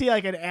yet to see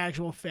like an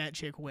actual fat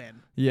chick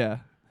win. Yeah.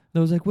 And I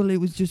was like, well, it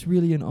was just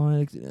really an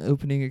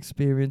eye-opening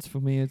experience for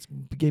me. It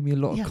gave me a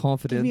lot of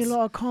confidence. Gave me a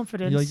lot of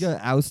confidence. You're like, you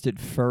got ousted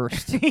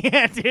first.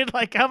 Yeah, dude,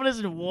 like confidence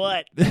in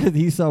what?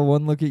 He saw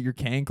one look at your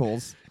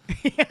cankles,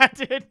 Yeah,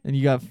 dude. and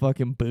you got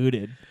fucking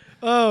booted.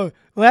 Oh,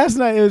 last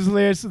night it was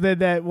hilarious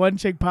that one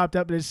chick popped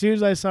up, and as soon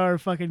as I saw her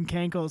fucking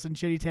cankles and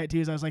shitty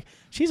tattoos, I was like,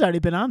 she's already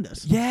been on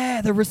this.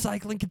 Yeah, the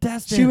recycling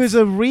contestant. She was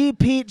a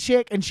repeat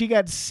chick, and she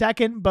got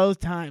second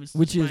both times.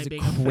 Which is despite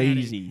being a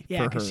crazy fatty. Yeah,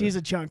 for her. because she's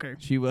a chunker.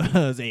 She was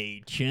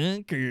a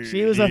chunker.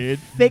 She was a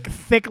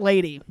thick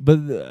lady. But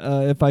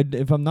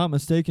if I'm not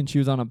mistaken, she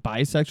was on a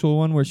bisexual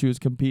one where she was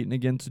competing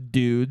against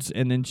dudes,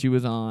 and then she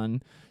was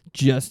on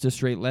just a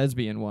straight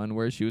lesbian one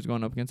where she was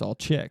going up against all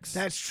chicks.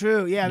 That's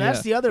true. Yeah, that's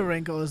Yeah. the other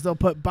wrinkle is they'll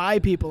put bi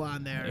people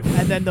on there,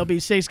 and then there'll be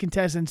 6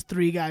 contestants,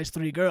 3 guys,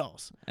 3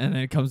 girls. And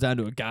then it comes down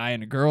to a guy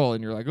and a girl,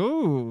 and you're like,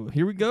 oh,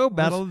 here we go,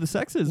 battle of the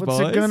sexes, What's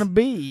boys. it gonna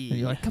be? And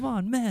you're like, come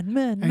on, men.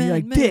 And you're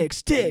like,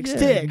 dicks. Yeah.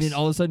 And then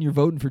all of a sudden you're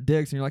voting for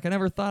dicks, and you're like, I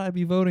never thought I'd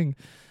be voting.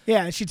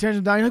 Yeah, and she turns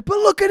him down. You're like, but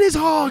look at his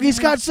hog. He's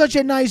got such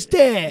a nice He's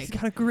dick.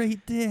 got a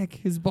great dick.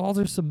 His balls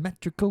are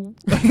symmetrical.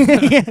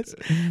 Yes.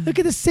 Look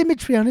at the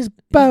symmetry on his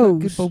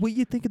bows. But what do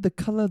you think of the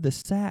color of the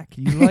sack?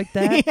 You like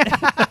that?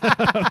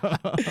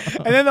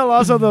 And then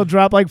they'll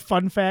drop like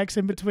fun facts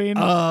in between.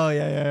 Oh,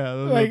 yeah.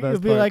 Those are the Like best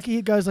it'll be parts. like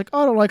he goes like,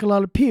 oh, I don't like a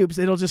lot of pubes.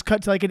 It'll just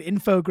cut to like an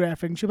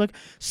infographic. And she'll be like,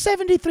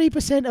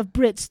 73% of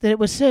Brits that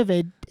were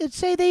surveyed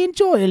say they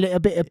enjoy a little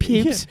bit of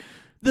pubes. Yeah.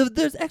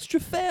 There's extra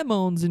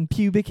pheromones in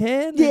pubic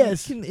hair. And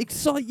Yes. it can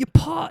excite your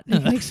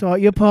partner.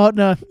 Excite your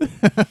partner.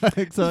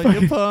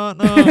 Excite your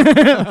partner.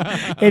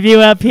 If you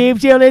have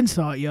pubes, you'll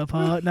incite your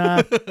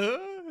partner.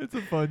 It's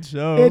a fun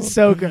show. It's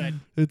so good.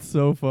 It's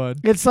so fun.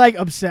 It's like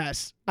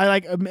obsessed.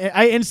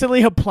 I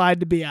instantly applied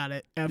to be on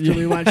it after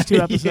we watched 2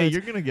 episodes. Yeah, you're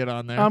gonna get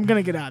on there. I'm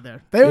gonna get out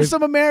there. There were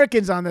some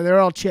Americans on there. They're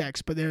all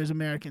chicks, but there's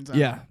Americans on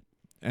Yeah. there.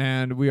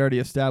 And we already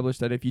established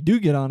that if you do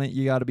get on it,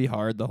 you got to be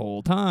hard the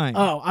whole time.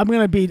 Oh, I'm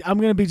gonna be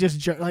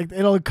just like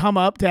it'll come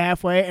up to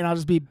halfway and I'll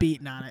just be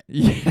beating on it.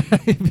 Yeah.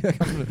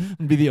 I'm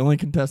gonna be the only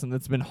contestant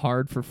that's been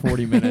hard for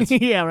 40 minutes.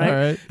 Yeah, right. All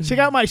right. Check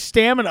out my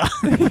stamina.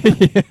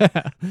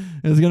 Yeah.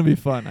 It's gonna be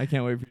fun. I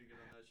can't wait for you to get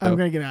on that show. I'm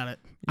gonna get on it.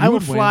 You I will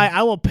would fly. win.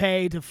 I will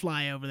pay to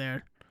fly over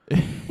there.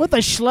 What the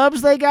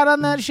schlubs they got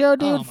on that show,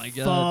 dude? Oh my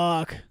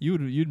God. Fuck.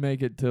 You'd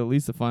make it to at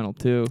least the final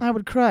 2. I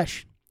would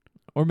crush.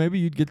 Or maybe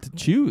you'd get to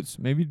choose.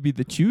 Maybe you'd be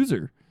the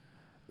chooser.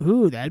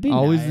 Ooh, that'd be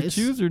Always nice. the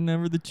chooser,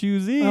 never the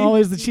choosee.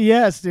 Always the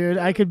yes, dude.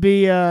 I could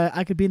be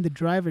in the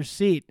driver's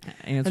seat.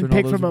 Answering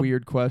pick all those from a-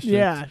 weird questions.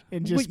 Yeah,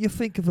 and just What you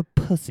think of a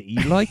pussy?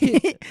 You like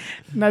it?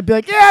 and I'd be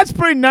like, yeah, it's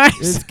pretty nice.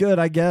 It's good,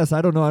 I guess.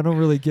 I don't know. I don't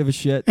really give a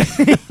shit.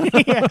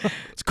 Yeah,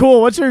 it's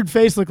cool. What's her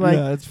face look like?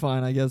 Yeah, it's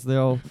fine. I guess they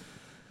all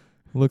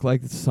look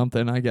like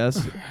something, I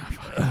guess.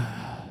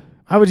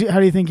 How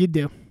do you think you'd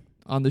do?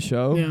 On the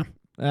show? Yeah,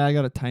 I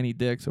got a tiny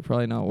dick, so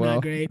probably not well.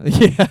 not great.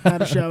 Yeah.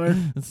 Not a shower.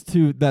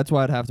 That's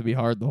why I'd have to be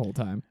hard the whole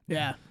time.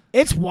 Yeah,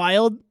 it's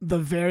wild the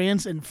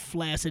variance in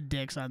flaccid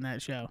dicks on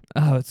that show.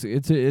 Oh,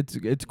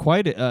 it's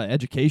quite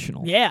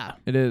educational. Yeah,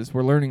 It is.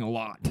 We're learning a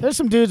lot. there's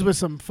some dudes with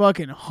some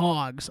fucking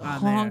hogs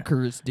on there.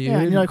 Honkers, dude. Yeah,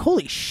 and you're like,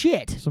 holy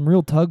shit. Some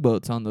real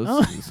tugboats on those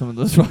Oh. some of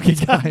those fucking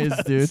guys,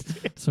 dude.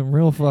 Some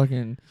real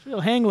fucking It's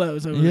real hang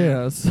lows over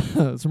there. yeah,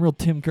 some real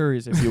Tim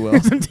Currys, if you will.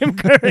 Some Tim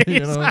Currys. You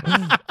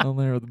know, on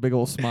there with a big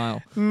old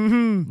smile.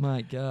 Mm-hmm.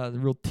 My God, the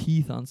real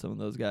teeth on some of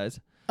those guys.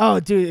 Oh,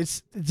 dude,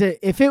 if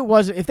they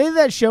did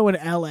that show in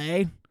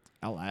L.A.,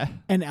 LA.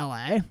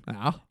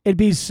 Oh, it'd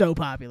be so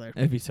popular.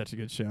 it'd be such a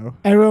good show.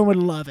 Everyone would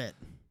love it.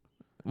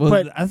 Well,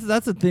 But-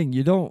 that's the thing.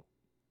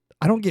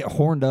 I don't get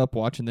horned up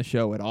watching the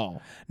show at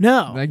all.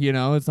 No. Like,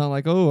 it's not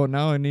like, oh,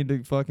 now I need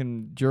to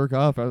fucking jerk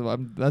off.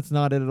 That's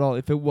not it at all.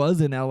 If it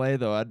was in LA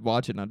though, I'd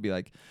watch it and I'd be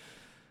like,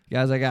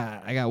 guys, I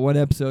got one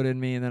episode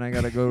in me and then I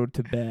gotta go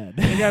to bed.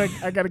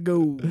 I gotta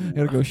go. I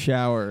gotta go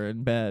shower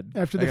in bed.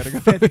 After I the gotta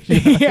fifth. go.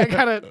 Yeah, I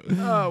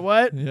gotta.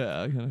 What?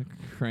 Yeah, I gotta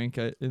crank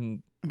it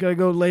and I gotta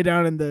go lay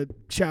down in the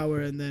shower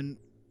and then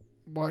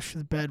wash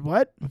the bed.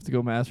 What? I have to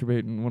go masturbate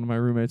in one of my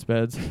roommates'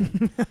 beds.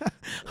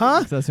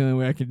 Huh? That's the only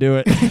way I can do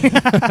it.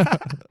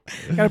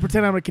 Gotta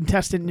pretend I'm a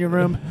contestant in your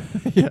room.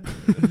 Yeah.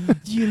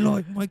 Do you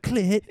like my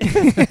clit?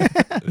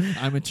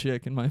 I'm a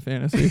chick in my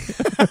fantasy.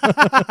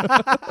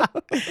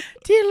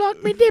 Do you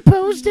like me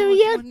nipples, do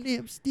you? My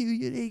nips, do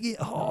you? They get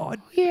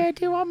hard. Yeah,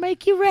 do I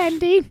make you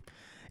Randy?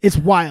 It's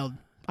wild.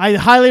 I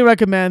highly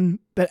recommend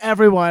that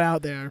everyone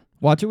out there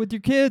Watch it with your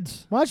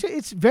kids. watch it.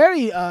 It's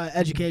very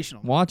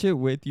educational. Watch it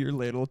with your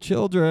little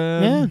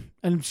children. Yeah,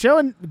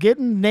 and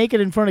getting naked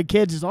in front of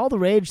kids is all the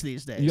rage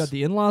these days. You got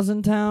the in-laws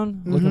in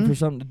town looking for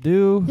something to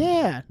do.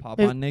 yeah. Pop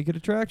on Naked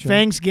Attraction.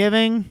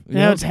 Thanksgiving. You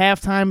know, Yep. it's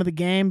halftime of the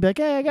game. Be like,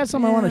 hey, I got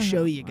something I want to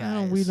show you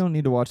Well, guys. we don't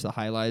need to watch the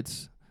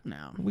highlights.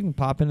 No. We can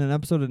pop in an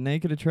episode of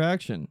Naked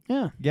Attraction.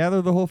 Yeah.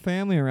 Gather the whole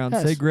family around.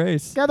 Yes. Say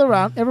grace. Gather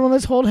around. Everyone,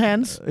 let's hold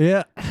hands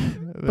Yeah.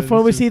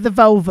 before we see the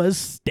vulvas.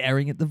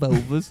 Staring at the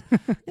vulvas.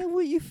 Yeah,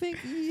 what you think?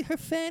 Her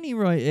fanny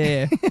right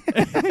here.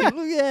 Look at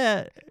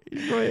that.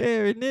 It's right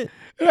here, isn't it?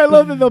 And I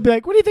love that they'll be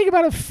like, what do you think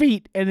about a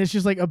feet? And it's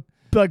just like a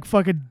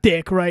fucking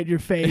dick right in your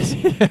face.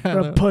 Or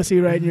a pussy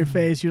right in your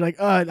face. You're like,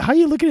 how are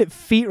you looking at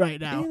feet right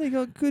now? Yeah, they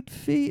got good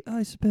feet,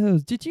 I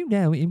suppose. Did you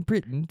know in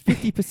Britain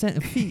 50%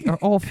 of feet are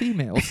all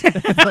females?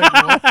 Like,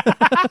 what?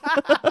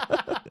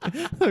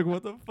 Like,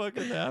 what the fuck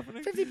is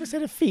happening?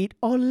 50% of feet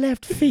are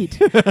left feet.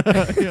 Yeah,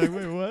 like,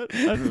 wait, what?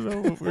 I don't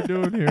know what we're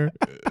doing here.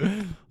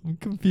 I'm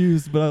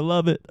confused, but I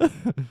love it.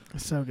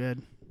 So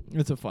good.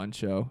 It's a fun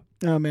show.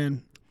 Oh,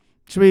 man.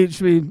 Should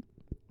we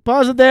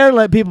pause it there?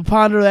 Let people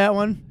ponder that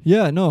one.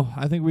 Yeah, no,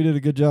 I think we did a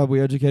good job. We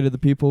educated the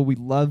people. We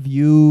love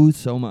you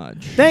so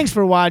much. Thanks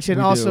for watching.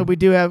 We Also,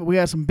 do. we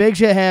got some big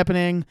shit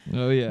happening.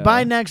 Oh, yeah.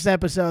 By next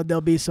episode,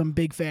 there'll be some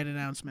big fat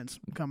announcements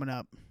coming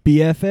up.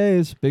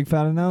 BFAs, big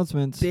fat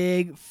announcements.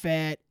 Big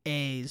fat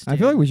A's. I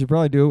feel like we should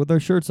probably do it with our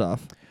shirts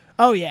off.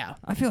 Oh, yeah.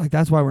 I feel like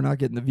that's why we're not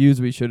getting the views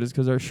we should, is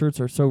because our shirts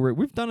are so rare.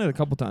 We've done it a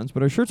couple times,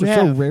 but our shirts are We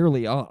so have.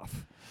 rarely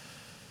off.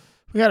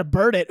 We got to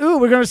Bert it. Ooh,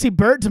 we're going to see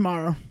Bert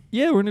tomorrow.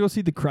 Yeah, we're going to go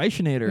see the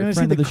Kreischer, We're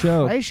friend of the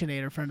show.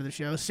 Kreischer, friend of the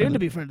show. Soon to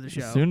be friend of the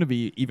show. Soon to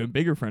be even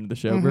bigger friend of the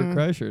show, Bert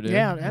Kreischer, dude.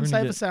 Yeah, We're and gonna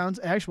Cypher Sounds,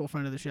 actual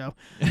friend of the show.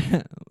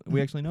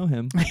 we actually know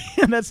him.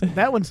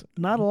 That one's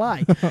not a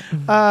lie.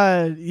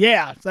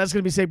 Yeah, so that's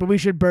gonna be sick. But we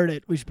should Bert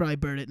it. We should probably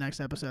Bert it next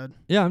episode.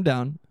 Yeah, I'm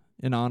down.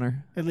 In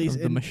honor At least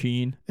of the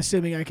machine.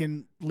 assuming I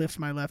can lift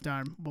my left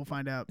arm. We'll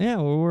find out. Yeah,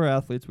 well, we're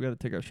athletes. We got to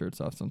take our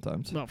shirts off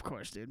sometimes. Well, of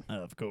course, dude.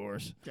 Of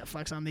course. Got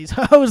flex on these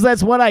hoes.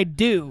 That's what I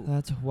do.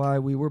 That's why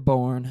we were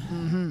born.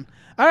 Mm-hmm.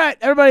 All right,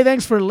 everybody.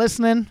 Thanks for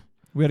listening.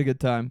 We had a good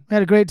time. We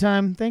had a great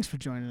time. Thanks for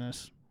joining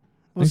us.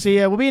 We'll Thanks. see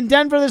you. We'll be in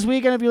Denver this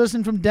weekend. If you're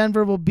listening from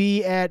Denver, we'll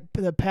be at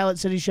the Pallet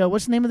City Show.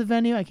 What's the name of the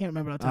venue? I can't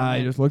remember.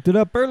 I just looked it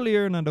up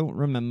earlier and I don't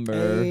remember.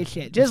 Hey,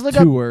 shit. Just look Two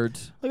up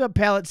words.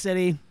 Pallet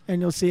City,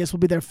 and you'll see us. We'll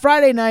be there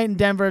Friday night in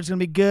Denver. It's going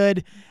to be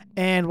good,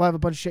 and we'll have a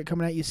bunch of shit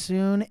coming at you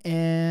soon,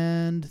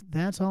 and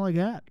that's all I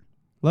got.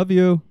 Love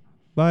you.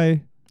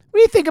 Bye. What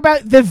do you think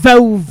about the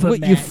vulva,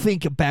 What man? you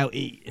think about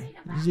it?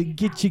 Does it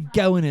get you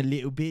going a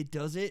little bit,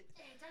 does it?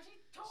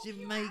 Does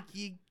it make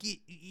you get...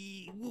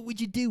 What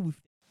would you do with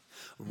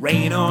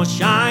Rain or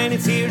shine,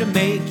 it's here to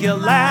make you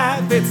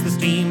laugh. It's the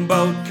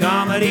Steamboat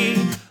Comedy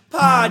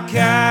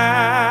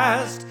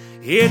Podcast.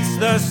 It's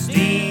the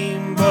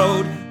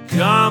Steamboat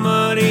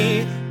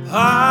Comedy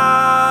Podcast.